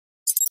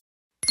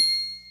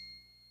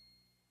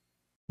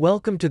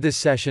Welcome to this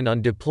session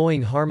on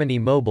deploying Harmony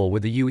Mobile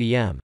with a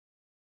UEM.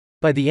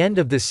 By the end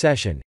of this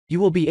session, you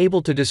will be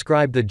able to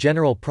describe the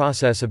general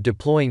process of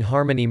deploying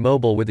Harmony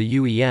Mobile with a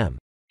UEM,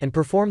 and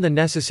perform the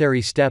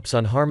necessary steps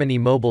on Harmony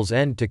Mobile's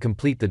end to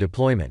complete the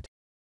deployment.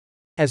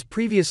 As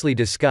previously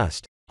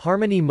discussed,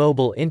 Harmony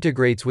Mobile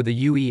integrates with a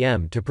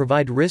UEM to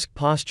provide risk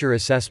posture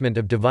assessment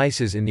of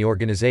devices in the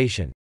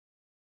organization.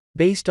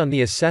 Based on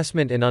the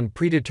assessment and on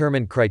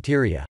predetermined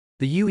criteria,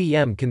 the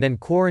UEM can then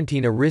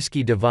quarantine a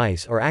risky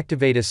device or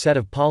activate a set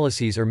of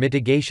policies or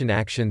mitigation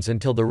actions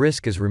until the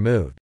risk is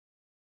removed.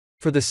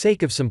 For the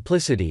sake of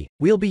simplicity,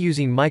 we'll be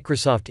using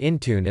Microsoft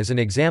Intune as an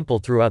example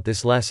throughout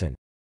this lesson.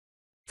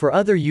 For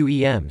other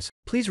UEMs,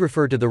 please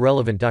refer to the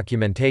relevant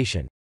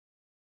documentation.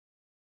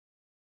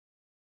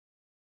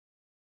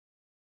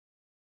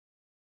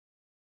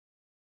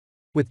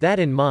 With that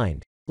in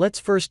mind, let's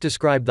first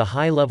describe the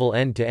high-level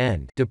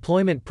end-to-end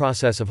deployment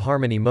process of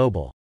Harmony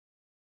Mobile.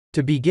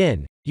 To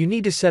begin, you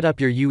need to set up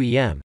your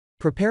UEM,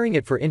 preparing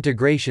it for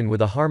integration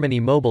with a Harmony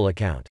Mobile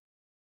account.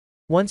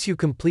 Once you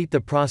complete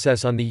the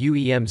process on the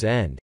UEM's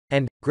end,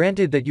 and,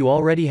 granted that you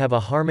already have a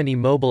Harmony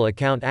Mobile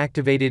account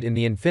activated in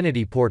the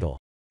Infinity portal,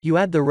 you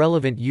add the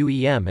relevant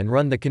UEM and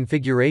run the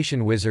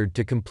configuration wizard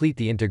to complete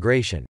the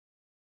integration.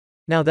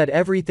 Now that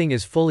everything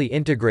is fully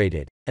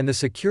integrated, and the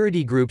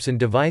security groups and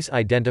device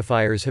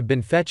identifiers have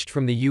been fetched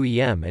from the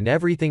UEM and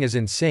everything is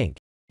in sync,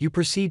 you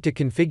proceed to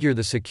configure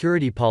the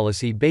security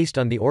policy based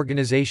on the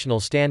organizational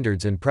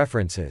standards and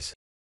preferences.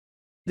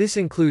 This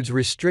includes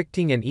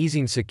restricting and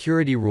easing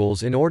security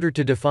rules in order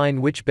to define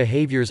which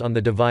behaviors on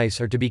the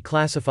device are to be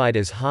classified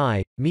as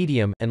high,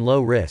 medium, and low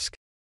risk.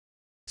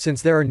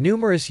 Since there are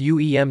numerous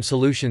UEM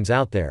solutions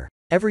out there,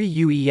 every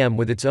UEM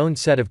with its own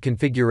set of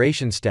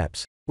configuration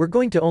steps, we're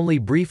going to only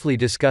briefly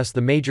discuss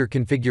the major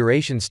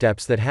configuration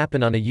steps that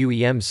happen on a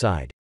UEM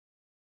side.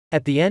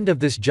 At the end of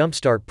this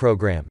Jumpstart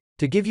program,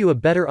 to give you a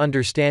better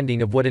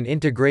understanding of what an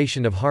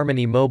integration of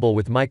Harmony Mobile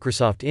with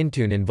Microsoft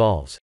Intune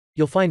involves,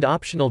 you'll find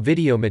optional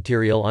video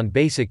material on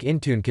basic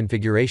Intune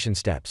configuration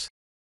steps.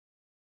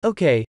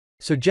 Okay,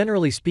 so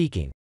generally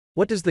speaking,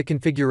 what does the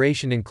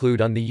configuration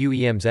include on the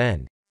UEM's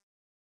end?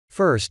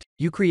 First,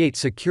 you create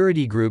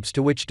security groups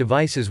to which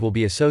devices will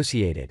be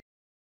associated.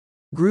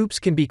 Groups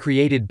can be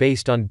created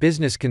based on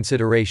business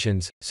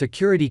considerations,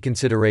 security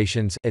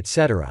considerations,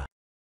 etc.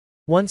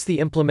 Once the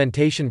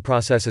implementation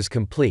process is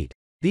complete,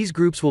 these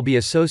groups will be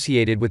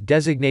associated with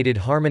designated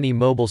Harmony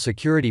Mobile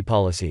security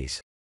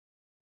policies.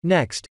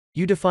 Next,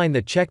 you define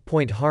the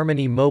Checkpoint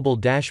Harmony Mobile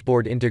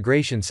dashboard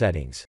integration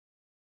settings.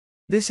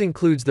 This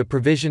includes the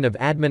provision of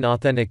admin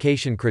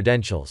authentication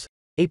credentials,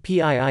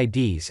 API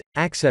IDs,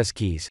 access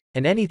keys,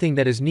 and anything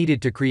that is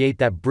needed to create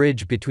that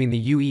bridge between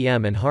the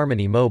UEM and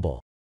Harmony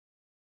Mobile.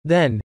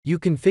 Then, you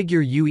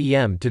configure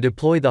UEM to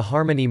deploy the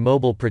Harmony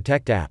Mobile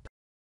Protect app.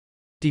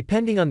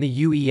 Depending on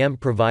the UEM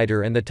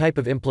provider and the type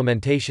of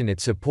implementation it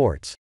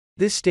supports,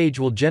 this stage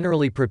will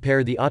generally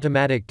prepare the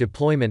automatic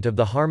deployment of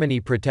the Harmony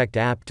Protect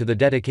app to the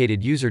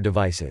dedicated user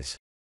devices.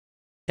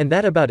 And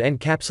that about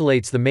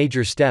encapsulates the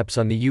major steps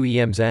on the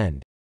UEM's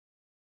end.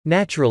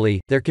 Naturally,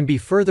 there can be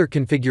further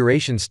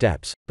configuration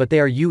steps, but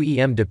they are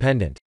UEM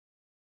dependent.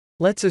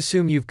 Let's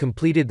assume you've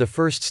completed the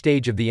first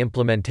stage of the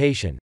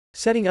implementation,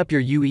 setting up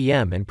your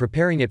UEM and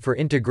preparing it for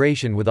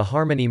integration with a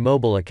Harmony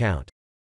Mobile account.